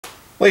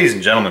Ladies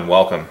and gentlemen,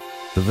 welcome.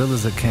 The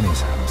villa's at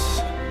Kenny's house.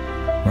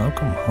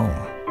 Welcome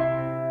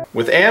home.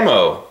 With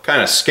ammo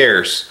kind of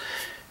scarce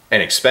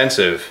and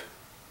expensive,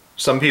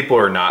 some people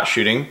are not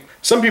shooting.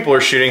 Some people are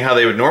shooting how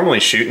they would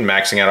normally shoot and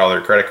maxing out all their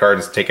credit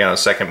cards and taking out a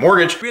second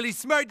mortgage. Really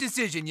smart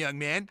decision, young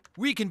man.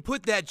 We can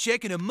put that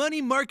check in a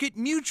money market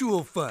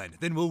mutual fund.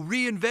 Then we'll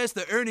reinvest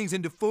the earnings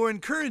into foreign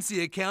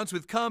currency accounts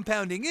with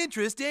compounding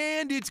interest,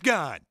 and it's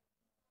gone.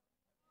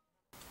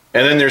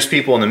 And then there's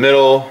people in the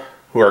middle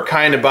who are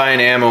kind of buying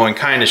ammo and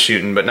kind of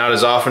shooting, but not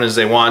as often as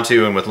they want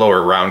to and with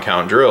lower round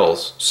count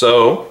drills.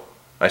 So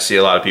I see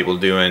a lot of people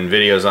doing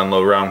videos on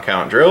low round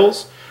count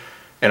drills,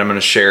 and I'm going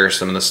to share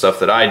some of the stuff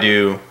that I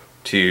do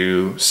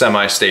to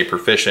semi-stay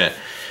proficient.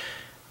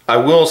 I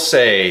will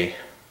say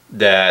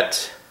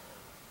that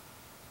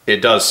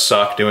it does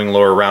suck doing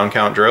lower round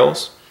count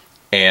drills,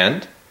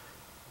 and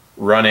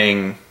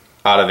running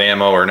out of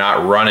ammo or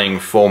not running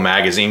full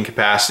magazine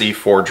capacity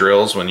for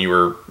drills when you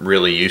were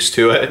really used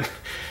to it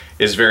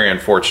is very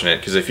unfortunate,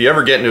 because if you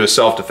ever get into a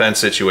self-defense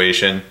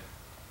situation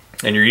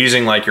and you're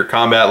using like your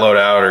combat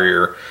loadout or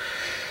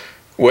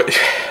your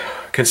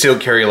concealed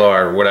carry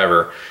loadout or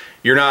whatever,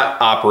 you're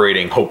not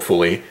operating,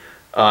 hopefully,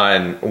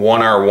 on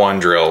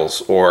 1R1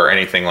 drills or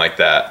anything like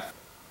that.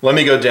 Let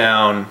me go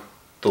down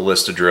the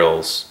list of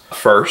drills.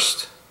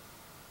 First,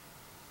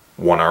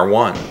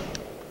 1R1.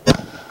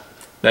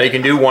 Now you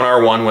can do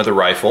 1R1 with a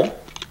rifle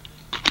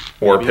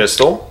or a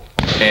pistol,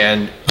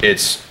 and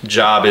its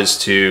job is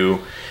to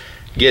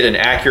get an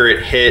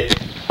accurate hit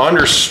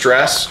under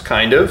stress,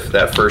 kind of,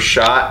 that first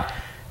shot,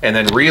 and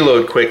then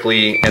reload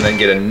quickly and then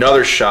get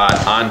another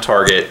shot on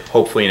target,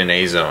 hopefully in an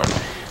A zone.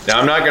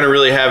 Now I'm not going to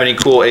really have any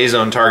cool A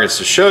zone targets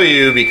to show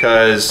you,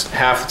 because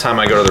half the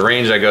time I go to the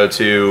range I go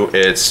to,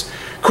 it's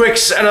quick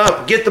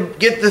setup, get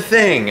the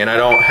thing, and I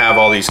don't have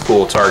all these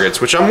cool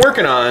targets, which I'm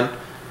working on,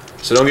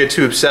 so don't get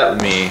too upset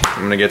with me. I'm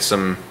going to get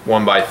some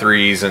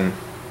 1x3s and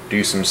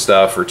do some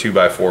stuff, or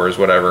 2x4s,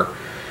 whatever,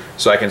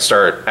 so I can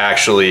start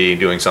actually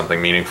doing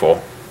something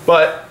meaningful.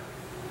 But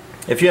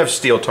if you have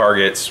steel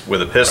targets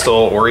with a pistol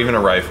or even a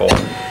rifle,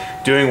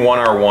 doing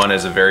 1R1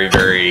 is a very,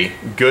 very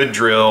good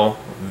drill,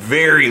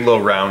 very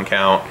low round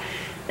count,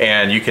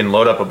 and you can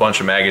load up a bunch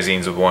of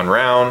magazines with one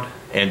round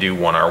and do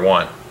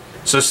 1R1.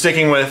 So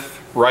sticking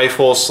with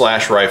rifle /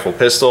 rifle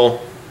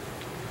pistol,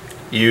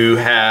 you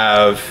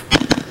have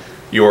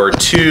your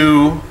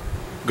 2,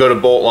 go to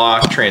bolt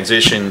lock,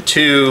 transition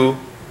 2,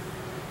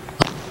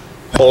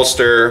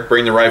 holster,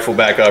 bring the rifle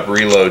back up,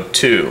 reload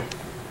 2.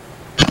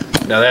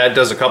 Now that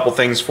does a couple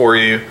things for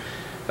you.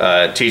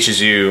 It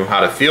teaches you how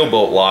to feel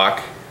bolt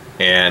lock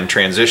and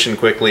transition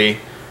quickly,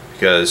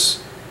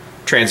 because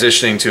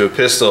transitioning to a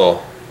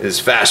pistol is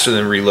faster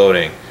than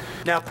reloading.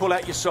 Now pull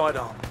out your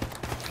sidearm.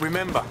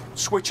 Remember,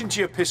 switching to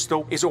your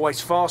pistol is always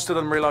faster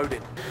than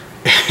reloading.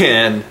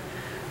 And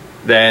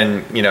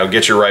then, you know,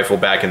 get your rifle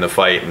back in the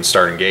fight and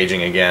start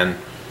engaging again,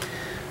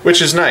 which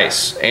is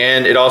nice.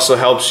 And it also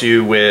helps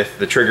you with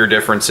the trigger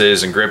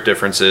differences and grip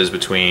differences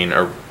between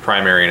a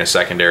primary and a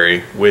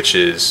secondary, which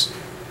is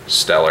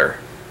stellar.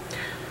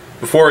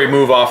 Before we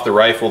move off the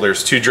rifle,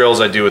 there's 2 drills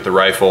I do with the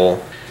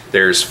rifle.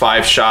 There's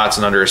 5 shots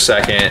in under a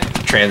second,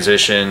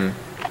 transition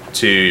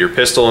to your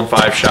pistol in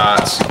 5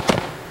 shots.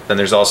 Then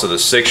there's also the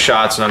 6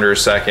 shots in under a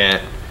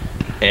second.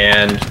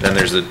 And then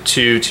there's the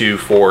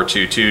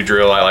 2-2-4-2-2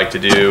 drill I like to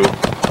do.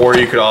 Or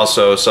you could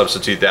also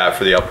substitute that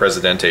for the El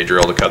Presidente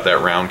drill to cut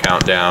that round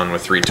count down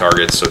with 3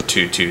 targets, so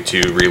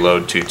 2-2-2,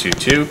 reload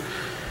 2-2-2.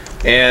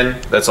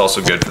 And that's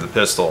also good for the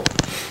pistol.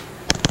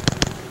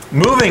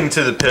 Moving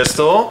to the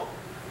pistol,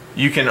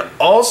 you can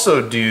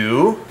also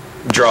do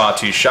draw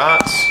 2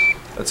 shots.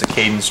 That's a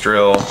cadence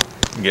drill.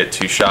 You can get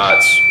 2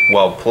 shots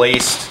well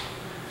placed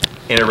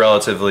in a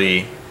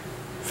relatively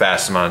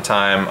fast amount of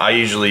time. I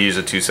usually use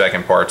a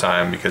 2-second par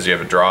time because you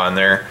have a draw in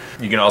there.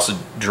 You can also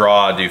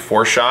do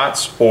 4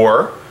 shots,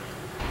 or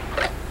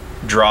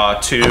draw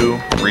 2,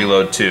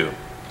 reload 2.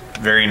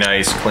 Very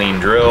nice, clean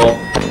drill,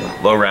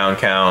 low round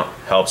count,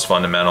 helps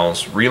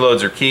fundamentals.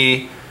 Reloads are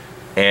key,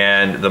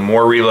 and the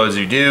more reloads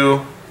you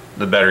do,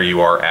 the better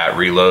you are at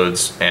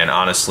reloads, and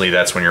honestly,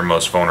 that's when you're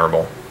most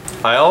vulnerable.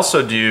 I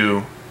also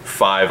do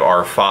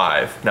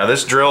 5R5. Now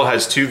this drill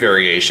has 2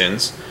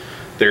 variations.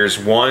 There's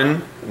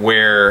one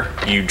where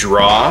you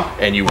draw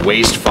and you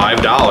waste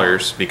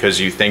 $5 because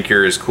you think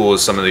you're as cool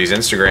as some of these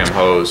Instagram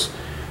hoes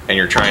and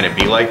you're trying to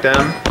be like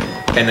them,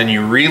 and then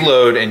you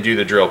reload and do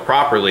the drill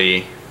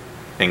properly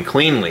and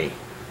cleanly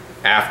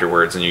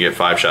afterwards, and you get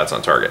 5 shots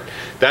on target.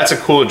 That's a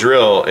cool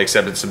drill,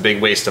 except it's a big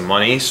waste of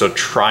money, so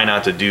try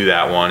not to do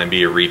that one and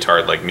be a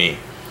retard like me.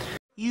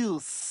 You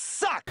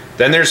suck!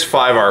 Then there's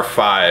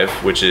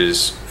 5R5, which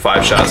is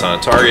 5 shots on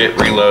a target,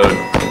 reload,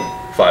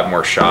 5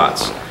 more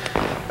shots.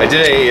 I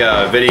did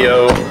a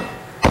video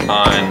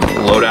on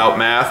loadout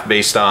math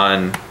based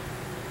on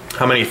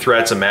how many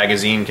threats a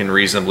magazine can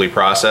reasonably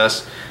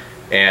process,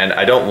 and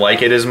I don't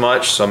like it as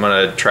much, so I'm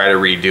gonna try to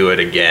redo it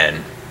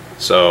again.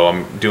 So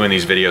I'm doing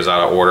these videos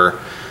out of order,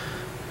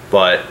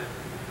 but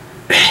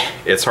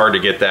it's hard to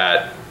get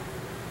that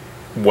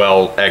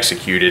well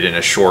executed in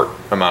a short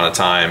amount of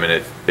time,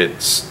 and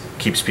it's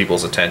keeps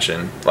people's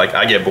attention. Like,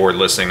 I get bored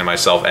listening to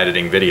myself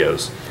editing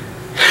videos.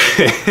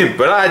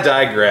 But I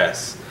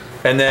digress.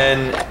 And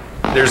then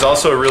there's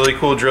also a really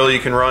cool drill you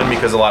can run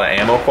because a lot of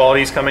ammo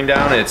quality is coming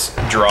down. It's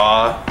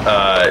draw,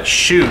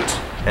 shoot,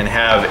 and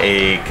have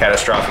a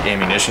catastrophic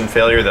ammunition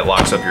failure that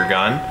locks up your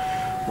gun.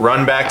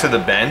 Run back to the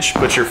bench,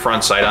 put your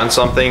front sight on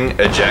something,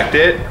 eject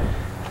it,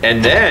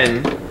 and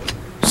then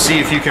see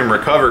if you can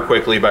recover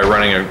quickly by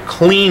running a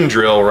clean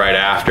drill right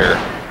after.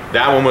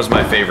 That one was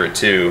my favorite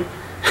too.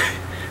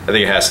 I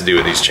think it has to do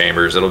with these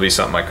chambers. It'll be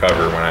something I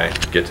cover when I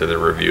get to the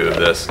review of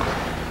this.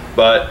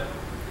 But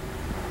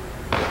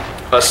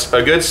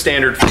a good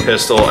standard for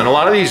pistol, and a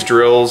lot of these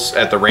drills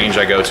at the range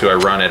I go to, I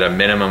run at a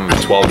minimum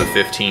of 12 to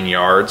 15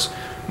 yards.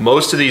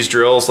 Most of these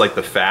drills, like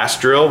the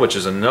fast drill, which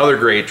is another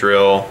great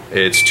drill,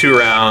 it's 2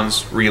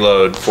 rounds,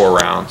 reload, 4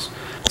 rounds.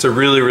 It's a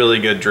really, really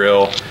good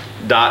drill.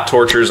 Dot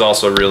torture is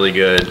also really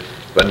good,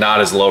 but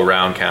not as low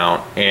round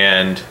count.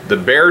 And the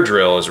bear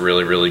drill is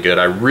really, really good.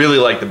 I really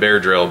like the bear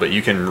drill, but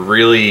you can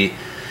really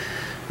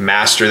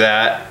master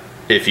that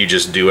if you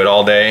just do it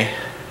all day.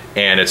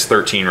 And it's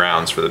 13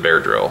 rounds for the bear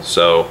drill.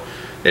 So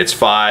it's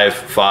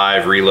 5,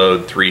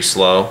 reload, 3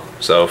 slow.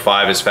 So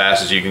 5 as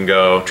fast as you can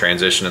go,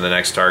 transition to the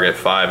next target,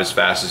 5 as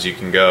fast as you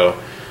can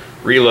go,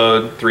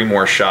 reload, 3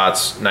 more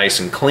shots, nice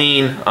and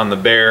clean on the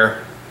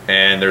bear.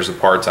 And there's a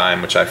part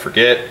time, which I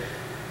forget.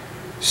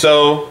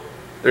 So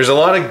there's a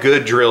lot of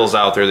good drills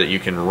out there that you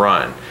can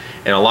run.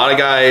 And a lot of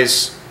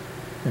guys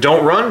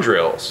don't run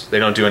drills. They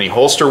don't do any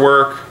holster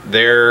work.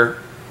 Their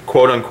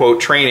quote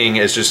unquote training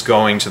is just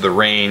going to the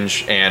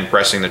range and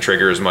pressing the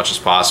trigger as much as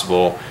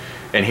possible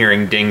and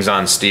hearing dings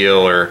on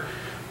steel or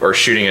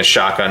shooting a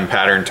shotgun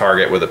pattern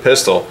target with a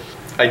pistol.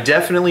 I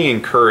definitely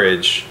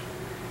encourage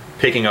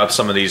picking up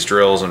some of these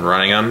drills and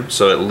running them,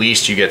 so at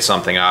least you get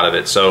something out of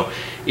it. So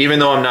even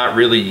though I'm not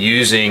really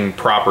using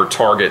proper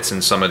targets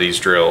in some of these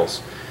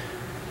drills,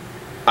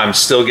 I'm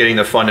still getting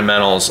the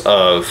fundamentals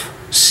of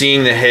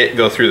seeing the hit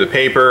go through the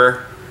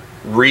paper,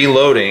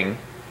 reloading,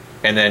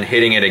 and then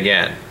hitting it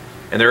again.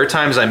 And there are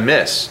times I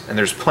miss, and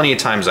there's plenty of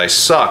times I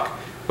suck,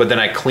 but then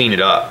I clean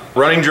it up.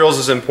 Running drills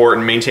is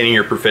important. Maintaining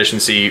your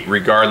proficiency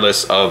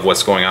regardless of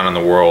what's going on in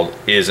the world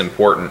is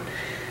important.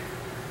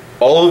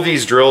 All of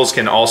these drills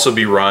can also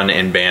be run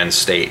in banned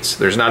states.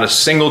 There's not a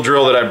single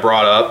drill that I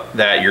brought up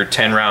that your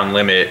 10-round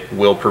limit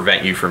will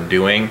prevent you from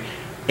doing.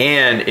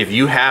 And if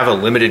you have a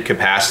limited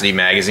capacity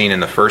magazine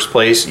in the first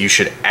place, you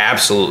should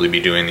absolutely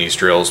be doing these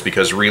drills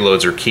because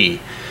reloads are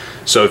key.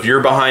 So if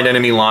you're behind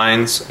enemy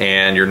lines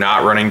and you're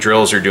not running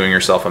drills, you're doing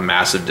yourself a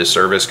massive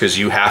disservice because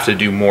you have to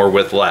do more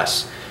with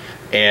less.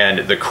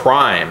 And the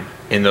crime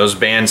in those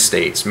banned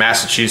states,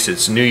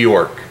 Massachusetts, New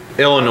York,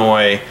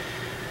 Illinois,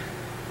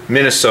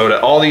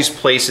 Minnesota, all these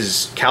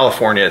places,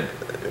 California,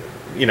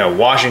 you know,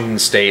 Washington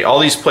State, all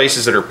these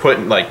places that are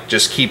putting, like,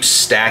 just keep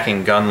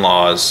stacking gun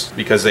laws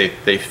because they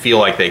feel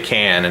like they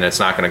can and it's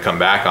not going to come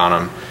back on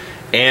them.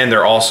 And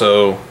they're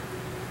also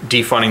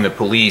defunding the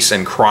police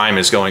and crime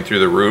is going through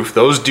the roof.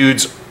 Those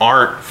dudes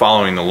aren't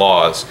following the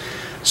laws.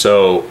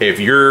 So if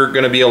you're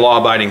going to be a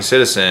law-abiding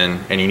citizen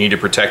and you need to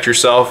protect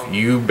yourself,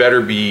 you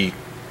better be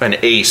an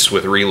ace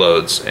with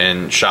reloads,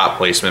 and shot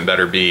placement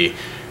better be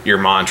your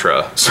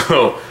mantra.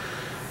 So,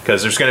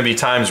 because there's going to be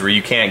times where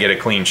you can't get a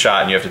clean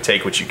shot and you have to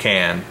take what you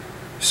can.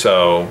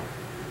 So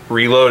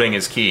reloading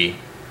is key,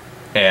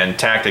 and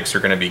tactics are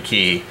going to be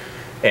key,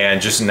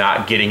 and just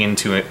not getting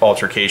into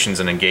altercations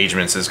and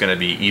engagements is going to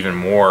be even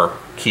more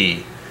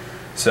key.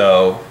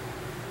 So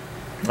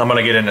I'm going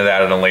to get into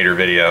that in a later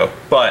video.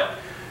 But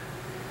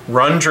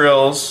run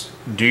drills,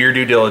 do your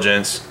due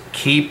diligence,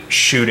 keep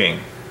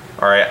shooting.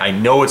 All right, I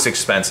know it's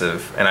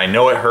expensive and I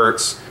know it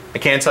hurts. I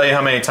can't tell you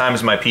how many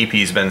times my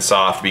PP-has been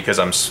soft because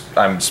I'm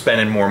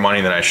spending more money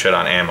than I should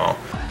on ammo.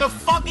 The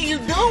fuck are you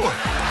doing?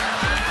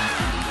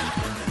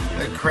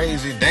 That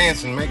crazy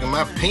dancing making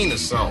my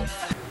penis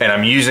soft. And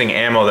I'm using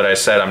ammo that I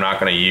said I'm not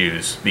going to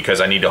use because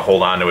I need to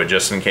hold on to it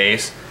just in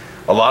case.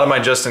 A lot of my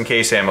just in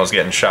case ammo is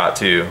getting shot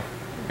too.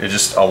 It's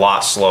just a lot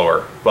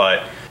slower.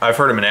 But I've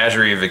heard a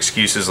menagerie of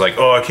excuses like,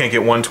 oh, I can't get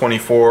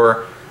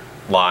 124,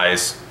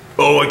 lies.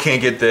 Oh, I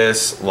can't get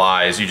this,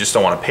 lies. You just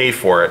don't want to pay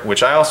for it,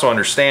 which I also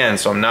understand,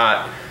 so I'm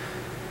not,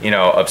 you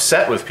know,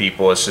 upset with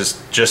people. It's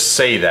just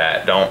say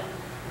that.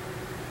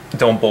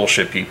 Don't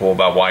bullshit people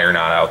about why you're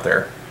not out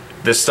there.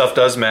 This stuff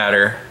does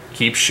matter.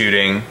 Keep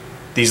shooting.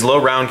 These low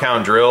round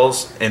count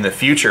drills in the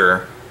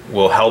future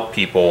will help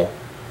people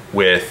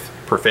with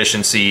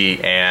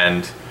proficiency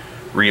and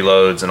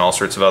reloads and all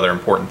sorts of other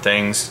important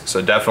things.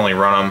 So definitely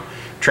run them.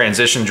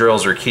 Transition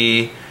drills are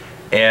key.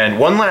 And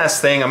one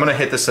last thing, I'm gonna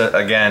hit this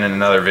again in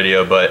another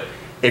video, but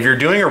if you're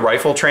doing a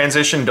rifle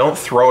transition, don't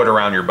throw it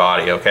around your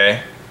body,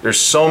 okay? There's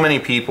so many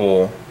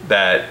people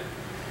that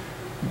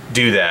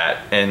do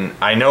that, and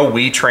I know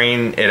we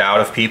train it out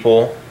of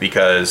people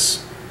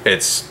because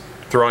it's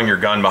throwing your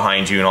gun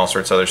behind you and all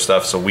sorts of other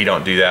stuff, so we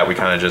don't do that. We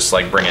kind of just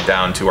like bring it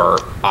down to our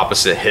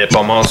opposite hip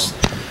almost.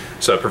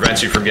 So it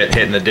prevents you from getting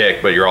hit in the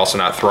dick, but you're also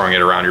not throwing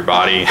it around your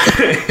body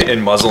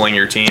and muzzling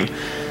your team.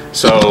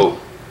 So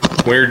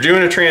when you're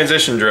doing a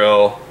transition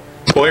drill,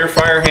 pull your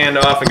fire hand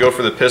off and go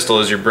for the pistol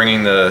as you're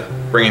bringing the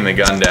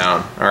gun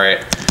down. All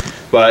right,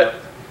 but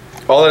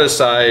all that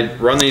aside,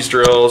 run these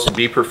drills,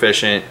 be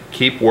proficient,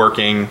 keep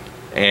working,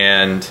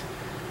 and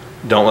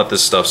don't let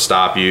this stuff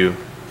stop you.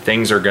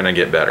 Things are gonna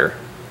get better.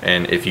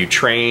 And if you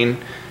train,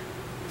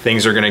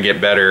 things are gonna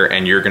get better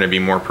and you're gonna be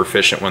more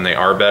proficient when they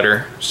are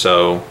better.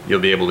 So you'll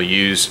be able to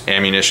use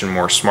ammunition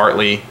more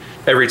smartly.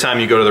 Every time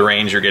you go to the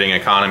range, you're getting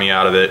economy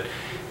out of it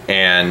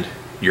and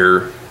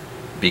you're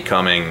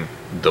becoming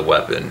the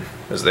weapon,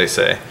 as they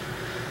say.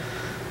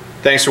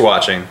 Thanks for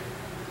watching.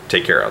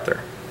 Take care out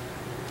there.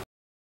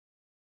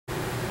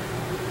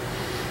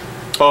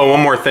 Oh,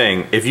 one more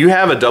thing. If you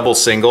have a double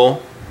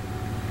single,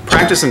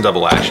 practice in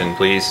double action,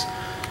 please.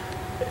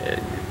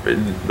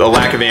 The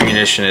lack of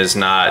ammunition is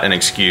not an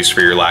excuse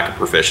for your lack of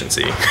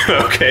proficiency.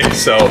 Okay,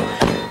 so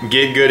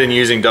get good in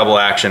using double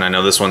action. I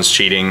know this one's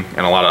cheating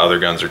and a lot of other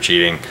guns are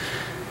cheating,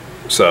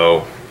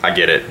 so I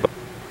get it.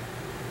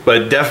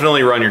 But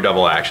definitely run your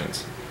double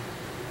actions.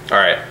 All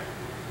right,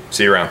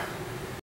 see you around.